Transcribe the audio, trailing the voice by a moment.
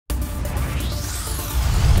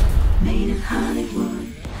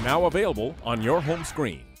Now available on your home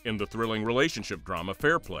screen. In the thrilling relationship drama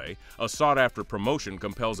Fair Play, a sought-after promotion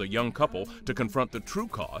compels a young couple to confront the true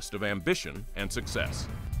cost of ambition and success.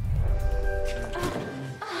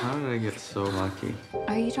 How did I get so lucky?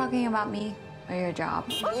 Are you talking about me or your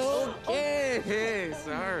job? Okay, hey,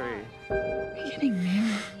 sorry. Are you getting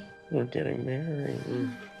married? We're getting married.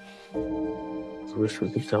 I wish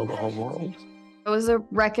we could tell the whole world. It was a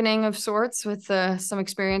reckoning of sorts with some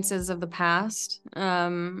experiences of the past.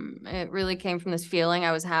 It really came from this feeling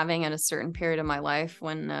I was having at a certain period of my life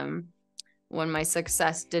when my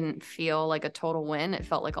success didn't feel like a total win. It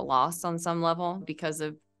felt like a loss on some level because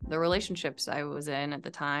of the relationships I was in at the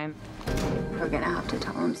time. We're gonna have to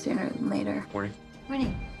tell him sooner than later. Morning.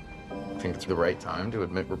 Morning. I think it's the right time to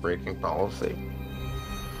admit we're breaking policy.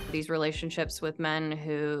 These relationships with men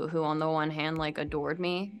who on the one hand like adored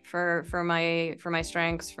me for my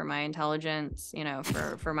strengths, for my intelligence, you know,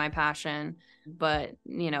 for my passion, but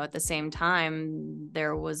you know, at the same time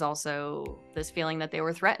there was also this feeling that they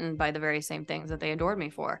were threatened by the very same things that they adored me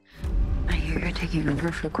for. I hear you're taking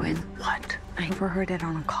over for Quinn. What? I overheard it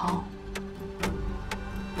on a call.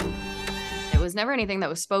 It was never anything that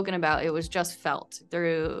was spoken about. It was just felt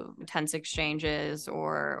through tense exchanges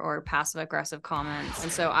or passive-aggressive comments.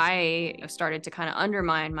 And so I started to kind of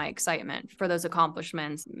undermine my excitement for those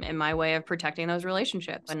accomplishments in my way of protecting those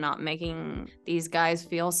relationships and not making these guys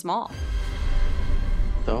feel small.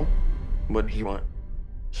 So, what do you want?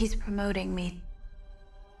 He's promoting me.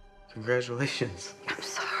 Congratulations. I'm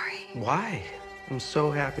sorry. Why? I'm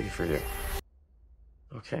so happy for you.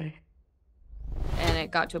 Okay. And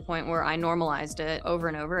it got to a point where I normalized it over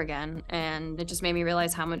and over again. And it just made me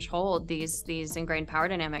realize how much hold these ingrained power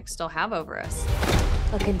dynamics still have over us.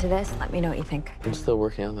 Look into this. Let me know what you think. I'm still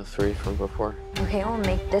working on the 3 from before. Okay, we'll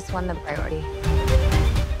make this one the priority.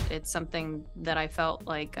 It's something that I felt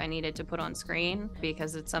like I needed to put on screen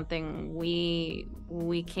because it's something we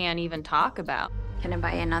can't even talk about. Can I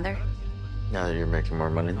buy you another? Now that you're making more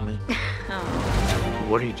money than me. Oh.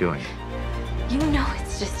 What are you doing? You know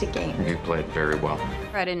it's just a game. You played very well.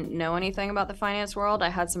 I didn't know anything about the finance world. I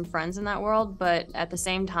had some friends in that world, but at the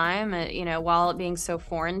same time, you know, while it being so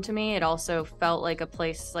foreign to me, it also felt like a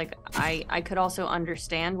place like I could also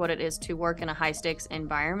understand what it is to work in a high stakes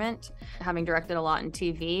environment. Having directed a lot in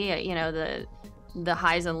TV, you know, the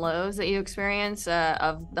highs and lows that you experience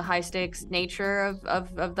of the high stakes nature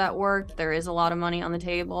of that work. There is a lot of money on the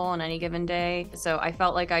table on any given day. So I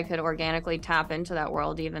felt like I could organically tap into that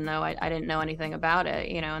world even though I didn't know anything about it,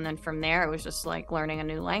 you know, and then from there it was just like learning a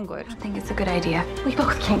new language. I think it's a good idea. We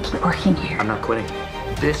both can't keep working here. I'm not quitting.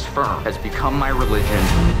 This firm has become my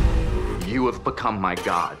religion. You have become my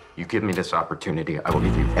God. You give me this opportunity, I will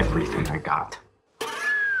give you everything I got.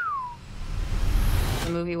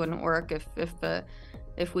 The movie wouldn't work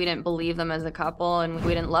if we didn't believe them as a couple and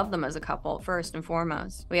we didn't love them as a couple first and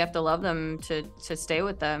foremost. We have to love them to stay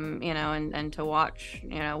with them, you know, and to watch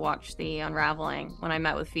the unraveling. When I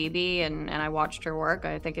met with Phoebe and I watched her work,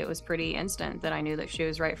 I think it was pretty instant that I knew that she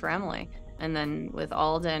was right for Emily. And then with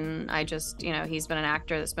Alden, I just, you know, he's been an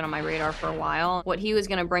actor that's been on my radar for a while. What he was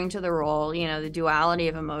going to bring to the role, you know, the duality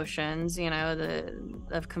of emotions, you know,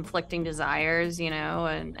 of conflicting desires, you know,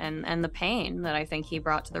 and the pain that I think he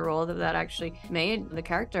brought to the role that actually made the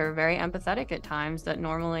character very empathetic at times that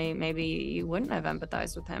normally maybe you wouldn't have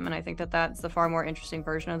empathized with him. And I think that that's the far more interesting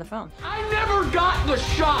version of the film. I never got the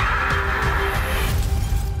shot!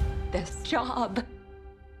 This job,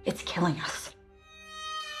 it's killing us.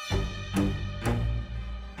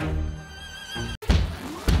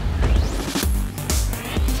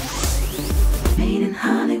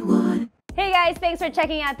 Hey guys, thanks for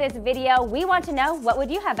checking out this video. We want to know, what would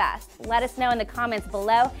you have asked? Let us know in the comments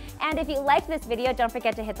below. And if you liked this video, don't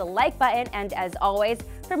forget to hit the like button. And as always,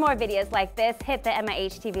 for more videos like this, hit the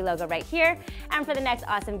MIH TV logo right here. And for the next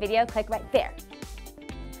awesome video, click right there.